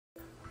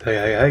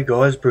Hey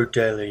guys, Brute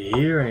Daily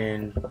here,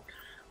 and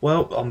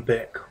well, I'm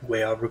back.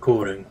 We are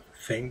recording.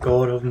 Thank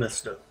God I've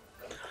missed it.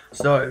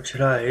 So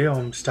today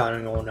I'm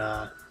starting on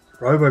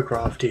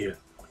Robocraft here.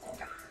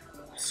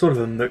 Sort of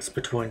a mix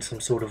between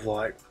some sort of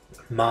like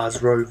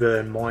Mars rover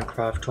and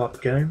Minecraft type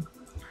game.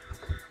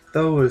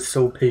 Though it was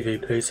still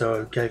PvP,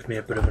 so it gave me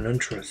a bit of an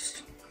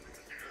interest.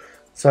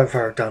 So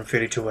far I've done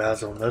 32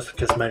 hours on this.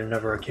 Just made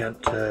another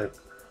account to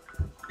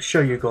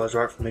show you guys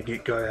right from the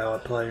get-go how I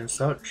play and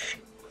such.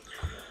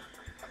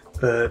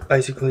 But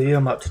basically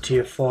I'm up to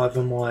tier 5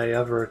 on my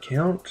other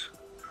account.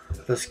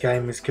 This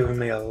game has given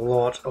me a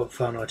lot of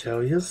fun, I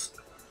tell yous.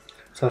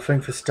 So I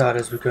think for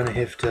starters we're going to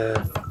have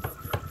to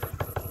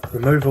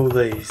remove all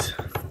these.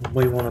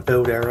 We want to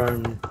build our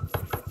own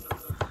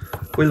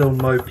wee little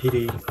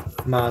mopedy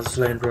Mars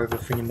Land Rover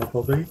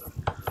thingamabobby.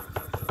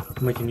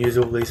 And we can use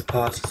all these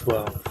parts as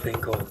well,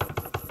 thank God.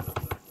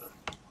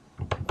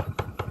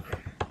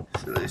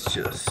 So let's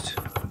just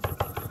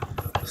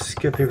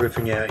skip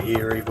everything out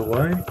here either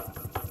way.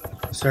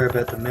 Sorry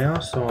about the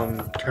mouse,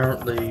 I'm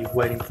currently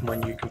waiting for my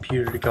new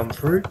computer to come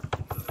through.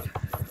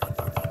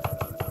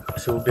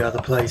 So we'll be able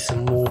to play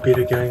some more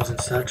better games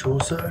and such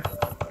also.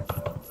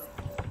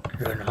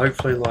 And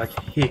hopefully like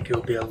heck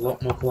it'll be a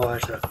lot more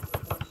quieter.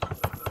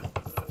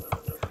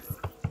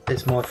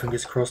 That's my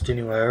fingers crossed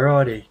anyway.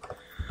 Alrighty.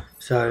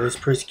 So let's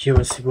press Q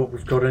and see what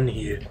we've got in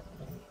here.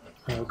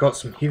 We've got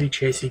some heavy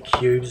chassis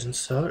cubes and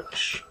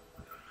such.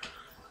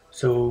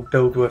 So we'll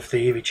build with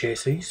the heavy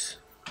chassis.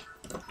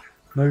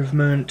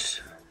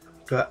 Movement,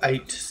 got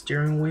 8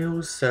 steering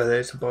wheels, so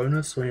that's a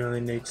bonus. We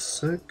only need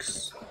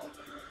 6.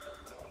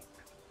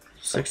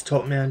 6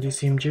 top mount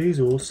SMGs,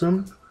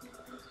 awesome.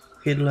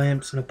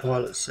 Headlamps and a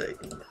pilot seat.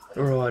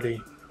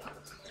 Alrighty.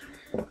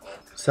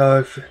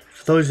 So for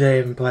those that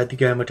haven't played the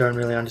game, I don't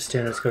really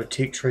understand. It's got a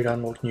tech tree to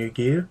unlock new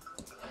gear.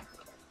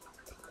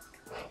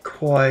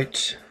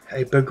 Quite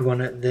a big one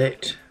at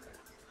that,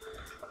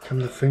 come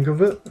to think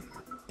of it.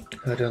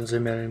 I don't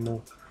zoom out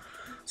anymore.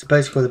 So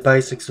basically the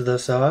basics of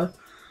this are,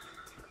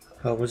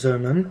 we'll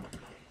zoom in.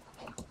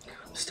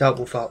 Start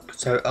with up.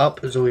 So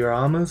up is all your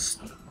armors,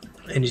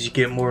 and as you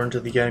get more into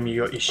the game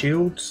you got your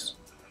shields.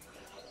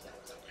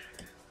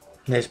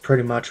 And that's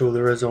pretty much all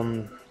there is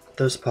on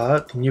this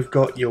part. Then you've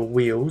got your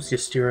wheels, your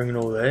steering and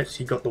all that. So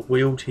you've got the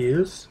wheel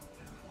tiers.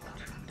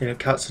 Then it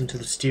cuts into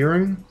the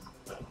steering.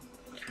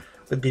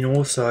 But then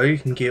also you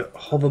can get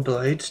hover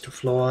blades to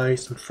fly,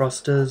 some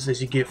thrusters.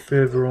 As you get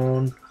further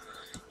on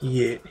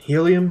you get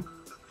helium.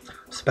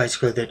 So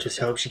basically that just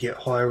helps you get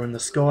higher in the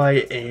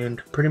sky,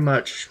 and pretty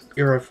much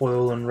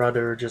aerofoil and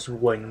rudder are just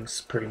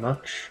wings pretty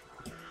much.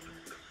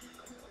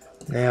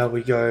 Now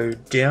we go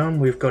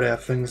down, we've got our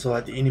things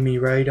like the enemy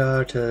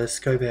radar to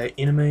scope out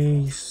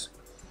enemies.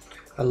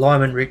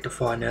 Alignment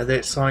rectifier, now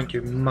that's something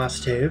you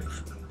must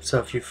have. So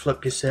if you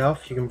flip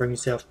yourself you can bring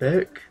yourself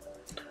back.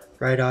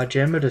 Radar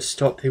jammer to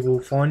stop people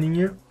finding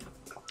you.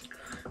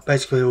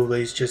 Basically all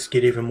these just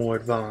get even more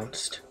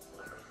advanced.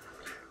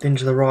 Then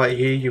to the right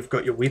here you've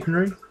got your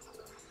weaponry.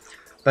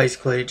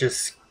 Basically it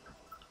just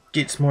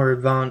gets more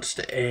advanced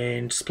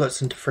and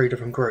splits into 3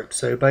 different groups.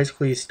 So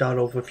basically you start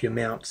off with your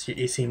mounts, your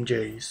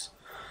SMGs.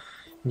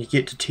 And you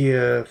get to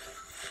tier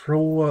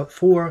 4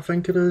 I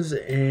think it is,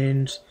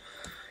 and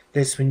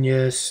that's when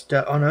you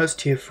start, oh no it's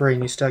tier 3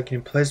 and you start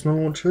getting plasma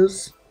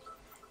launchers.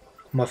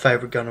 My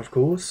favourite gun of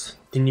course.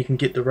 Then you can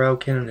get the rail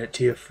cannon at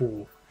tier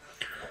 4.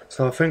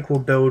 So I think we'll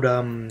build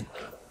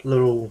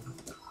little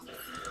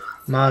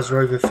Mars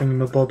rover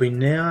thingamabobby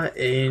now,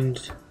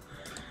 and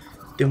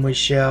then we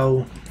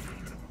shall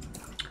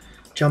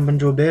jump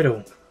into a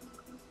battle.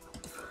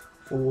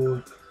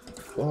 4,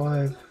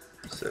 5,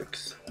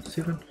 6,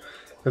 7.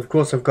 Of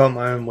course I've got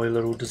my own wee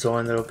little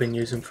design that I've been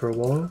using for a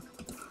while.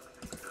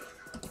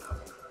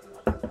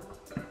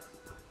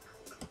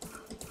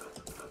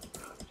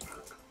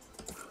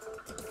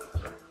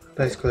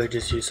 Basically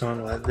just use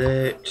something like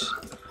that.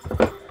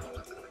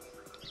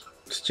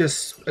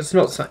 It's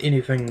not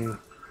anything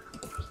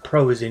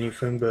pro as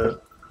anything,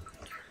 but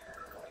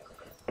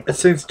it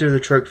seems to do the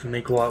trick for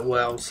me quite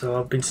well, so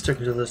I've been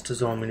sticking to this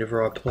design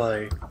whenever I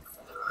play.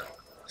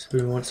 So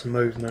we want some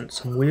movement,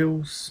 some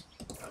wheels.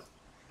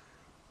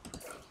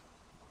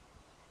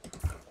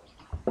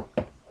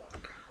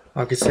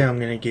 I can see I'm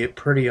going to get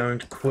pretty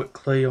owned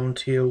quickly on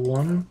tier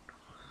 1.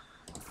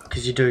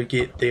 Because you do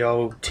get the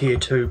old tier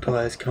 2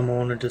 players come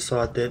on and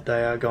decide that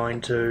they are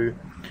going to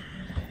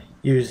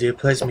use their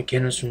plasma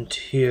cannons from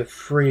tier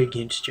 3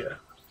 against you.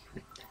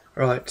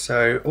 Right,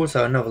 so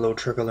also another little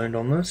trick I learned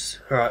on this.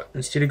 Alright,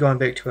 instead of going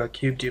back to our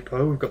cube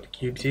depot, we've got the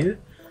cubes here.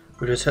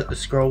 We'll just hit the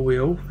scroll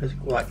wheel,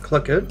 like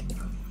click it,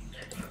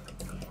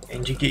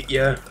 and you get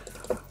your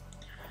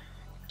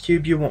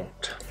cube you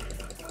want.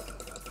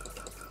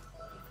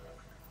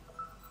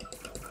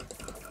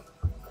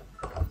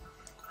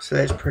 So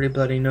that's pretty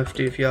bloody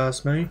nifty if you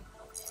ask me.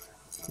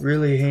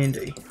 Really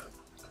handy.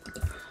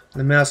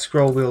 The mouse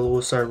scroll wheel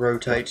also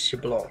rotates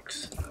your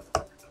blocks.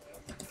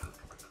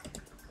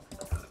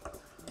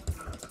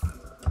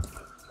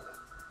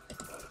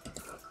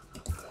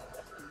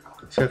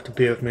 So you have to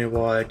bear with me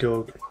while I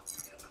do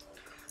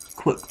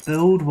quick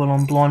build while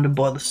I'm blinded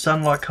by the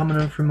sunlight coming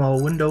in through my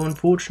window,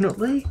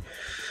 unfortunately.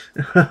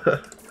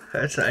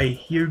 That's a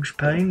huge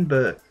pain,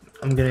 but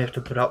I'm going to have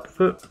to put up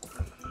with it.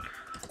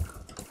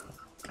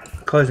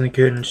 Closing the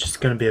curtain is just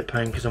going to be a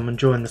pain because I'm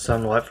enjoying the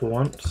sunlight for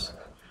once.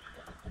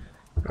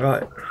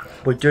 Right,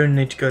 we do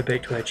need to go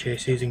back to our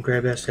chassis and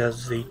grab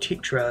ourselves the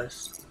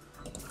Tetras,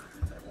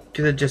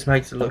 because it just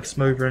makes it look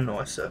smoother and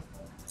nicer.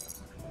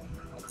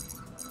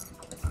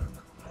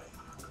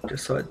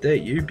 Just like that,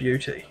 you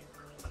beauty.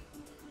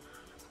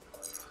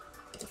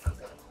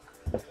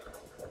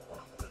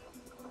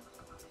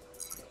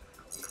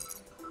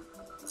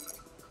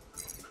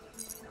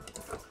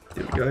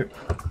 There we go.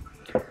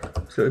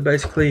 So we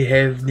basically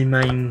have the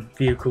main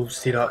vehicle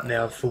set up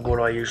now for what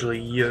I usually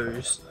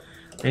use.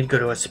 Need to go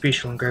to a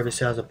special and grab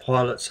ourselves a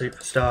pilot seat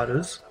for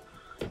starters,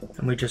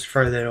 and we just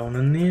throw that on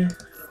in there.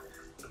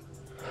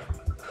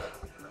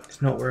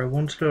 It's not where I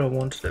wanted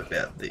it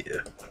about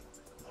there.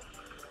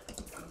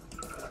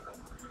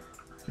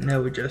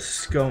 Now we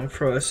just go and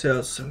throw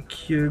ourselves some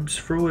cubes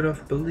through it, I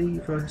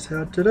believe that's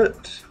how I did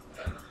it.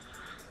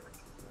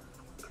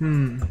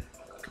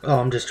 Oh,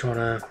 I'm just trying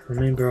to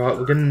remember. Right,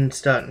 we're going to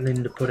start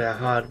then to put our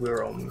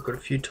hardware on. We've got a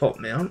few top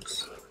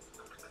mounts.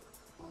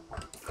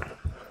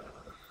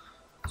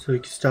 So we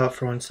can start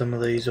throwing some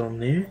of these on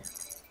there.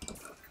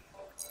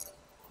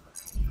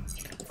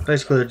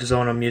 Basically the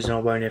design I'm using I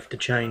won't have to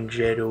change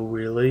at all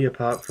really,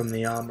 apart from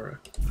the armourer.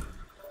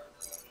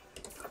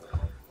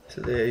 So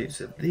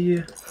there's it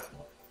there.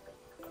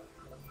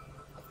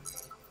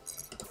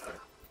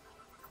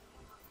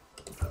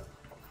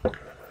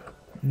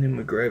 And then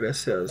we grab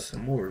ourselves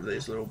some more of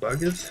these little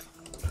buggers.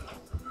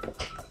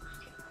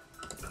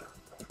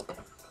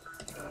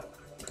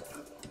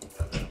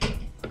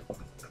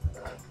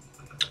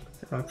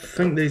 I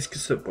think these can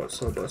sit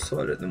side by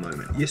side at the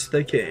moment. Yes,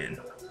 they can.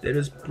 That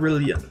is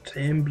brilliant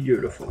and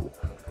beautiful.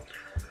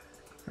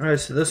 Alright,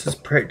 so this is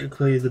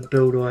practically the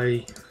build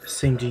I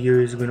seem to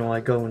use when I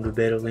go into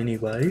battle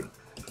anyway.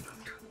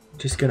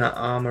 Just gonna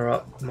armour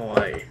up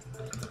my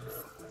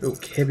little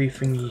cabby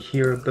thingy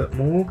here a bit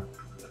more.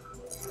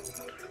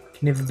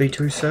 Can never be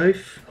too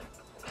safe.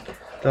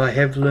 Though I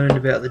have learned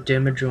about the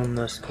damage on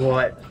this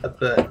quite a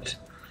bit.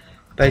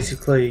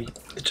 Basically,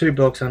 the two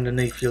blocks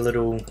underneath your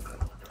little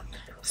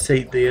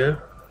seat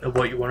there are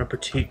what you want to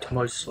protect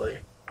mostly.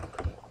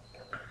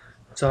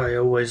 So I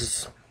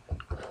always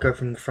go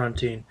from the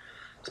front end.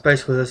 So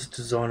basically this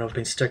design I've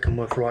been sticking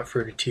with right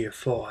through to tier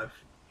 5.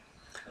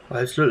 I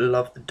absolutely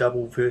love the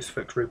double verse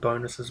victory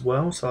bonus as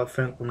well, so I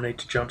think we'll need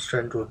to jump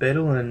straight into a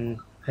battle and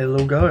have a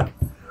little go.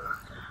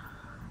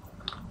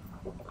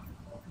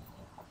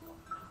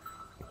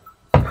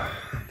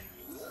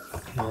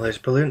 Oh, that's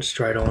brilliant,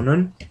 straight on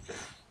in.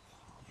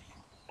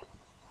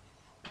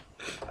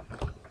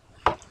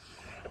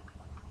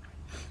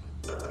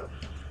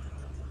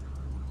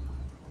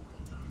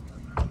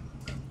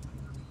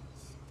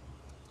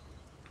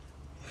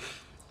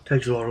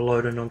 Takes a lot of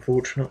loading,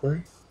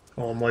 unfortunately.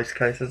 Or in most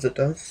cases it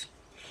does.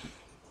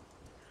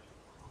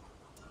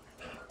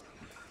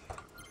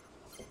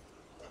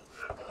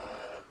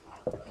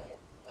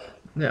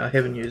 Now I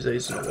haven't used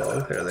these in a while.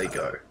 How do they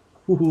go?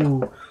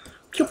 Woohoo!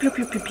 Pew pew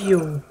pew pew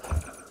pew!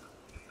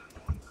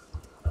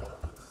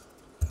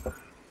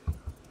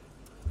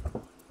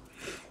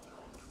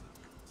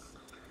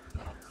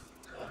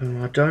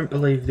 I don't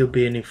believe there'll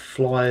be any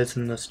flyers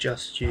in this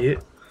just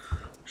yet.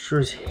 Sure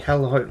as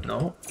hell hope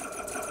not.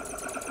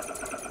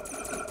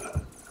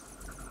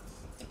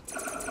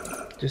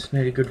 Just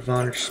need a good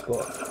vantage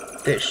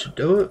spot. That should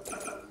do it.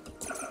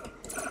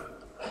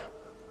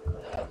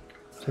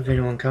 So if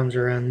anyone comes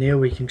around there,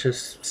 we can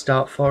just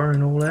start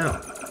firing all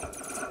out.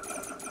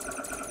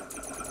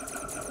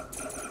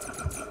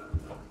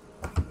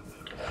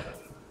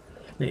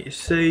 Now you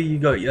see, you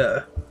got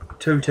your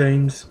two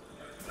teams.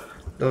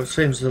 Though it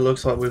seems it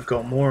looks like we've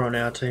got more on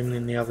our team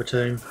than the other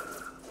team.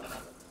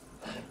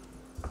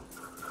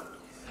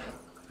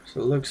 So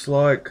it looks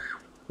like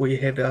we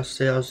have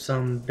ourselves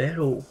some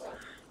battle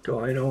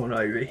going on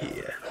over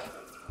here.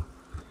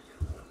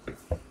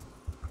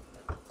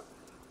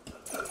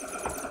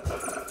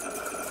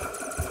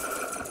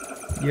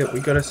 Yep, we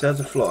got ourselves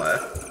a flyer.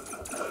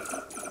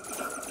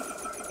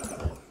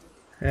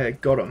 Yeah,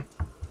 got him.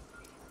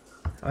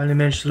 I only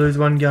managed to lose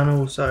one gun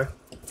also.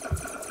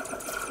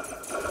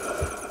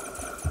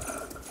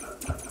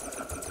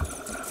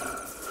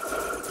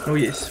 Oh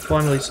yes,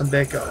 finally some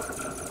backup.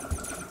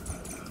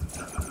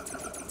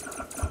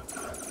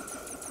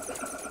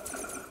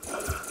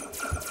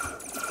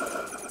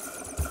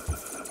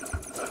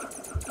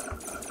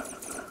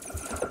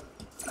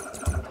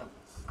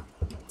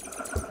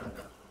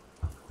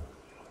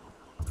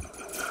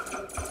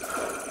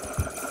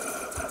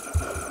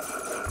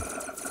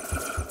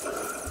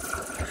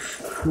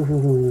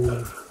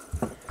 Ooh.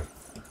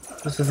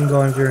 This isn't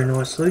going very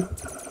nicely.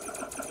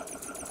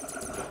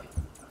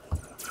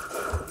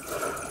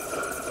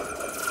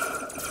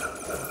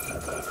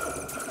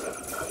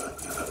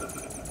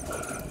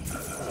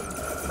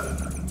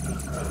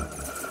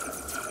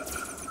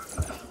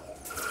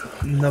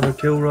 Another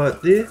kill right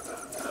there.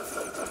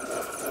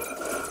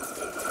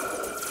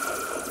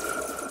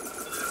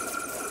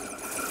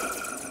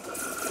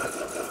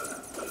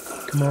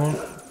 Come on.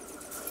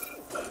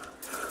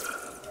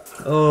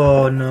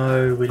 Oh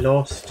no, we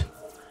lost.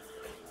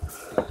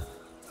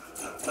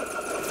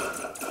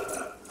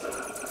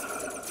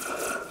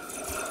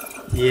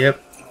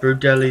 Yep,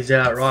 Brugdally's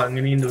out. Right, I'm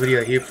going to end the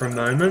video here for a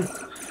moment.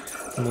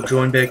 And we'll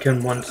join back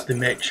in once the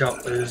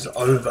matchup is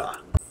over.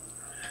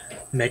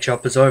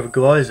 Matchup is over,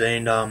 guys,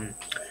 and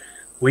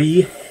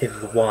we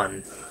have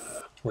won.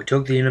 We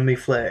took the enemy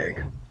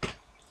flag.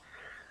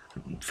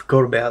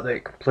 Forgot about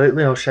that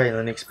completely. I'll show you in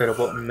the next battle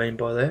what we mean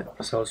by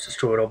that. So I was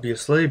destroyed,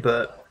 obviously,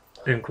 but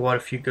doing quite a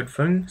few good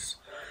things.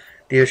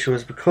 The issue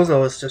is because I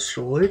was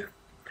destroyed,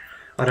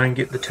 I don't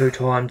get the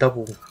 2-time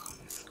double.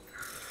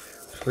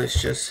 So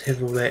let's just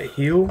have all that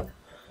heal.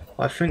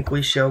 I think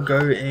we shall go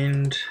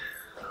and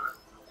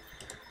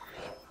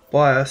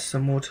buy us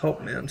some more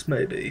top mounts,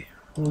 maybe.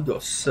 We've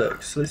got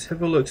 6. Let's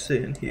have a look see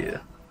in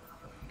here.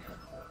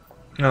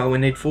 Oh, we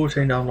need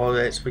 14 down like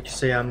that so we can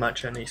see how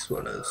much our next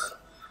one is.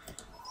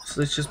 So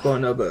let's just buy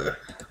another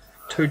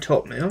 2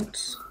 top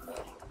mounts.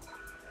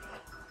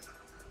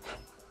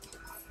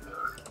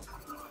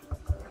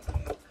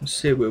 Let's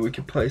see where we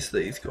can place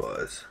these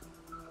guys.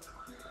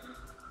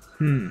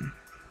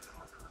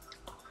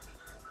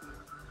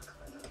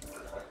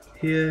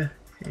 Here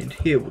and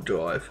here will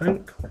do, I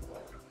think.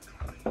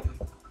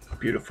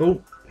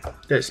 Beautiful.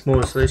 That's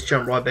more, so let's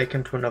jump right back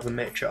into another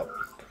matchup.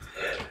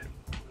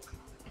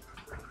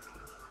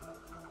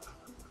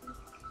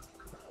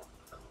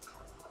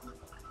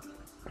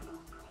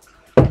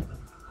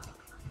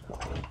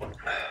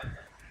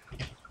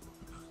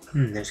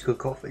 That's good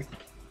coffee.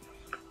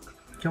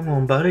 Come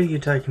on, buddy, you're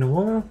taking a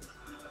while.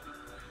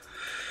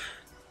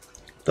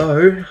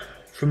 Though,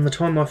 from the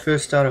time I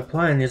first started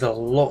playing, there's a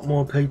lot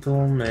more people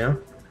on now.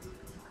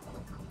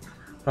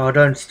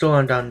 I still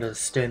don't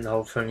understand the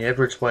whole thing,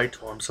 average wait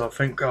time, so I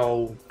think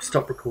I'll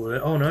stop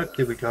recording. Oh no,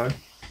 there we go.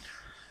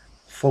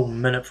 Full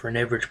minute for an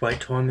average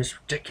wait time is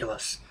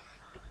ridiculous.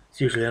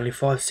 It's usually only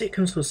 5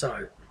 seconds or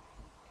so.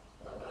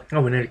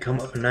 Oh, we need to come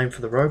up with a name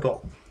for the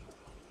robot.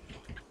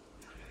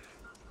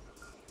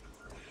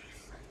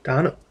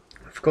 Darn it,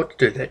 I forgot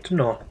to do that,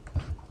 didn't I?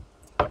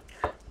 I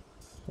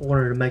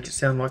wanted to make it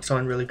sound like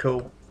something really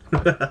cool.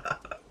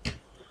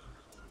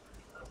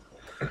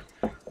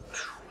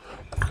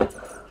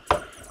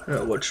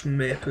 Oh, which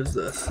map is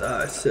this?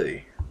 Ah, I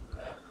see.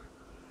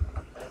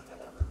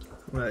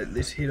 Right,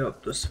 let's head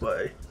up this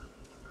way.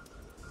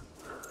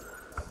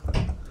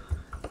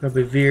 Gotta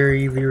be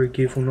very, very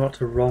careful not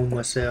to roll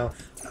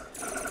myself.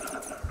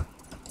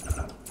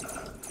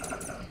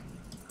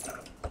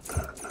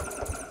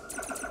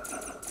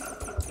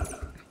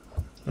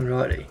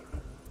 Alrighty.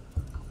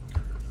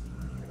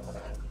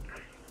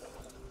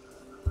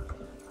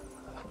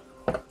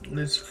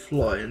 Let's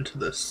fly into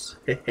this.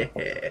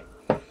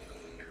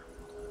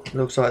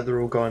 Looks like they're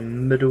all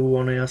going middle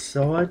on our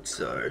side,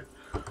 so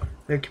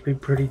that could be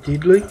pretty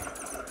deadly.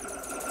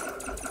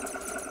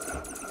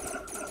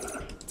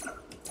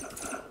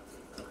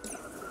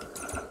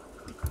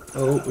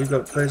 Oh, we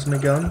got plasma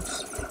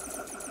guns.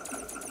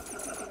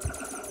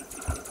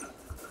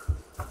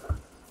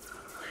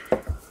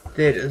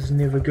 That is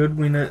never good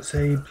when it's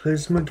a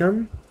plasma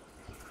gun.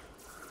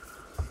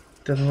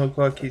 Doesn't look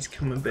like he's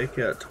coming back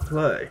out to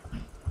play.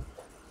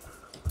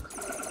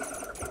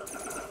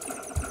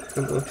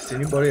 Look, is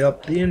anybody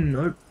up there?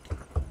 Nope.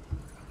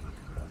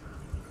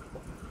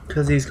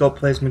 Because he's got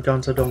plasma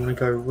guns, I don't want to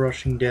go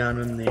rushing down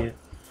in there.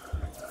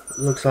 It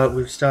looks like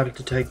we've started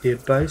to take their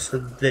base, so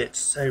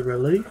that's a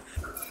relief.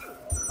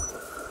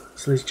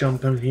 So let's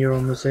jump in here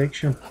on this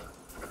action.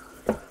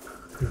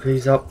 If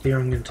he's up there,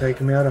 I'm going to take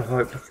him out, I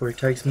hope, before he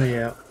takes me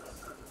out.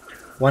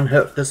 One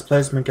hit with this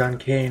plasma gun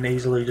can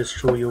easily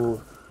destroy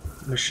your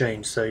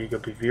machine, so you've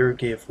got to be very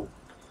careful.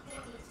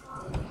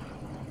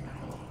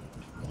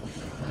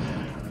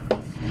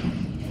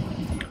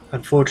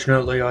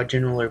 Unfortunately, I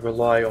generally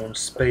rely on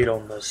speed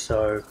on this,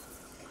 so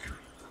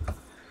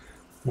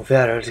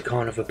without it, it's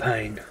kind of a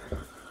pain.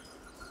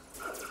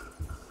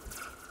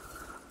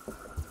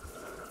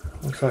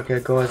 Looks like our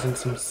guy's in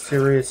some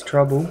serious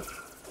trouble.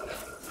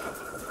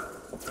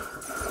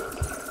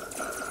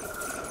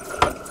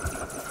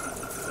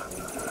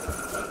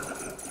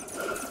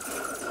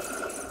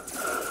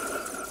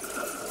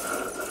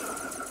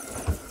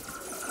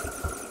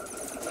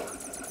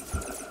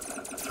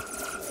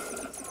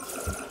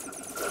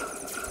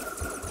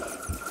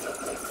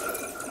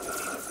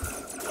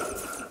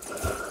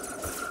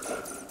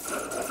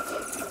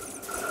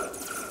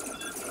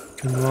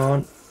 Come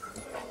on.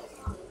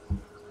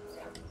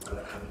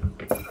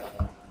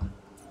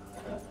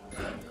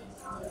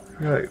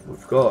 Right,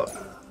 we've got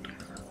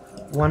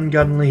one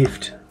gun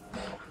left.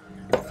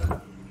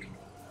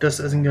 This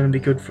isn't going to be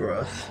good for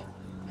us.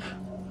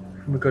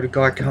 We've got a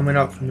guy coming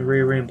up from the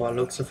rear end by the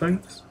looks of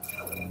things.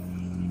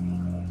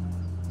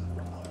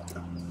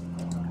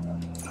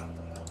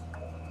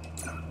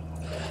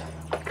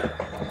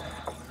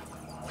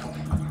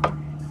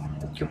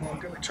 Come on,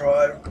 give it a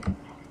try.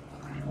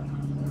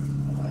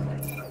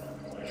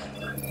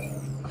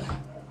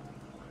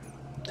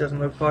 Doesn't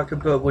look like it,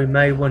 but we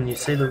may win. You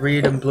see the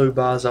red and blue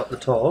bars up the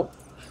top.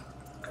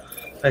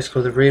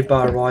 Basically the red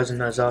bar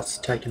rising as us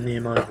taking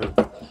them over.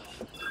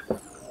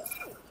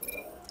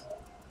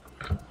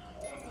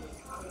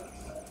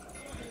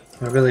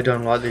 I really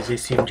don't like these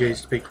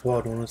SMGs, to be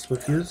quite honest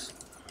with you.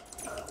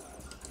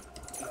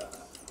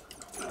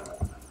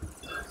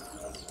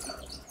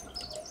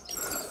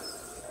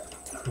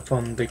 I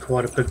find them to be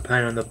quite a big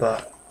pain in the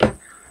butt.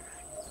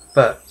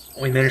 But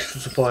we managed to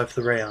survive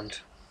the round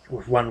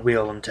with one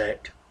wheel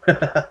intact.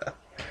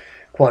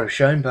 Quite a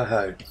shame, but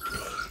hey.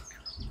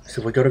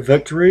 So we got a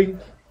victory.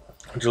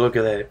 Would you look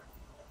at that?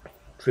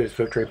 First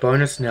victory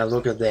bonus. Now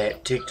look at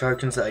that. Tech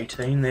tokens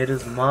 18. That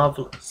is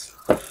marvellous.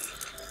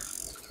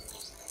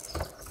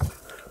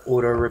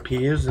 Auto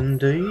repairs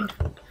indeed.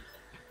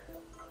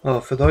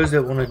 Oh, for those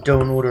that want to do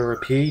an auto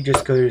repair,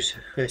 just go to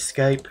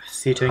escape,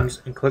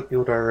 settings, and click the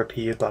auto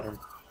repair button.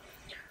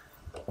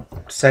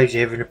 Saves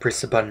you having to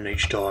press the button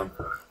each time.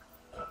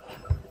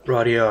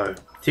 Rightio,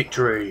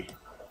 victory.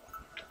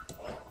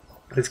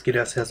 Let's get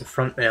ourselves a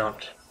front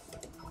mount.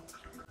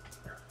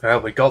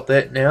 Alright, we got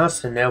that now,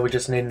 so now we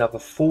just need another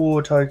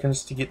 4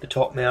 tokens to get the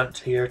top mount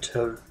here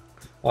too.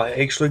 I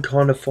actually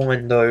kind of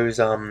find those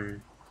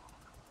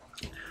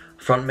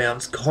front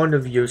mounts kind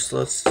of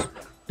useless.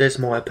 That's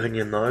my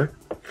opinion though.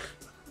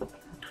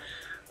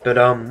 But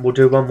we'll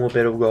do one more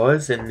battle,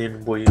 guys, and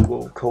then we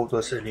will call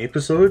this an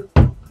episode.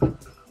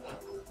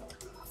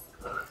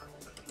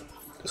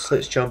 So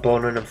let's jump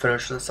on in and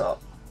finish this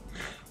up.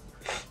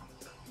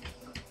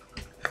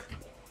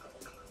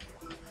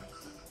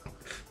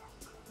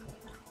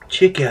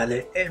 Check out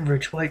that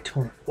average wait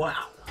time.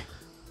 Wow.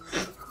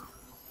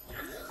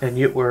 And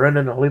yet we're in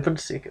 11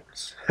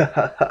 seconds.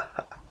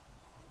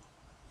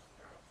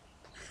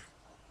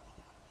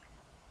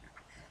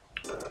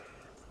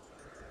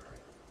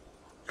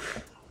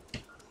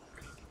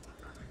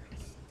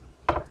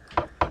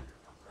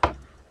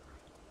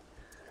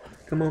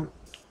 Come on,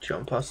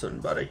 jump us in,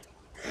 buddy.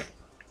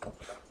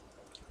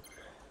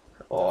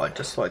 Oh, I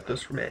just like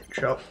this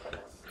matchup.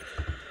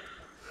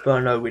 But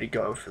I know where to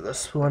go for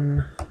this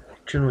one.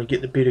 Generally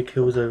get the better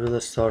kills over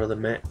this side of the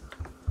map.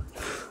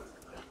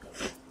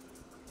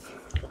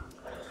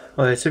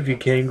 Oh, so if you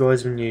can,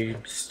 guys, when you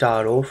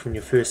start off, when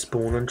you first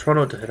spawn in, try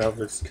not to hit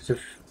others, because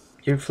if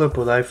you flip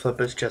or they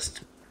flip, it's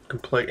just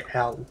complete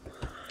hell.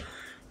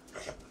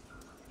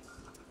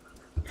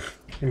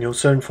 And you'll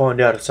soon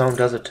find out if someone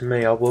does it to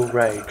me, I will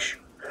rage.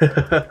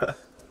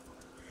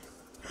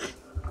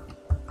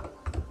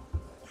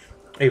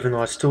 Even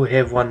though I still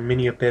have won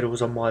many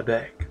battles on my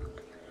back.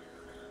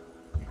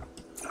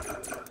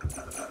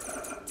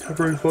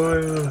 Covering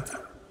fire!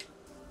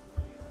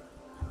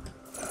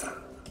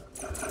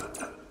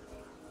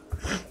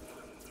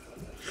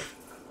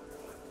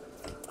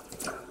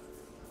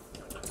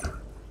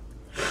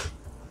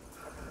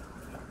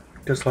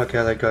 Just like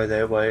how they go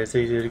that way, it's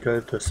easier to go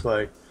this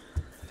way.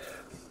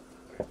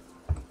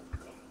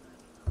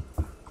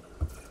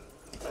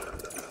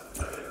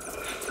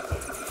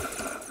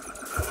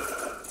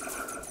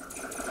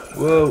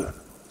 Whoa,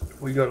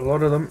 we got a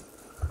lot of them.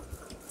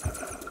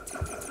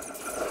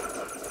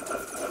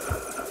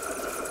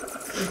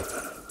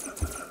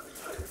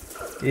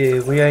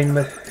 Yeah, we ain't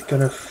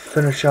gonna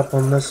finish up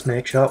on this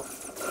matchup.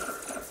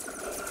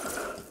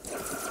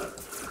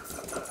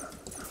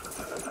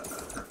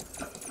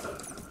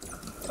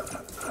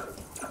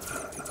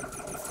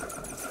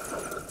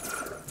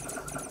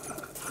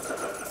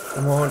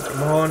 Come on,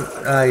 come on.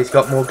 Ah, he's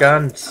got more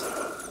guns.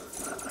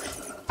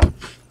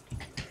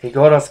 He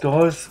got us,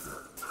 guys.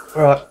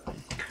 Alright,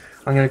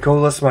 I'm going to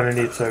call this one an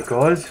episode,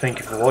 guys. Thank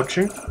you for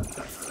watching.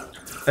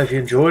 If you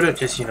enjoyed it,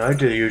 just, do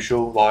the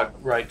usual, like,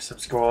 rate,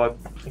 subscribe,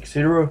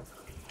 etc.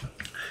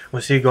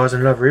 We'll see you guys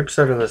in another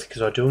episode of this,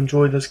 because I do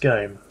enjoy this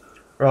game.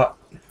 Right,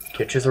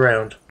 catch us around.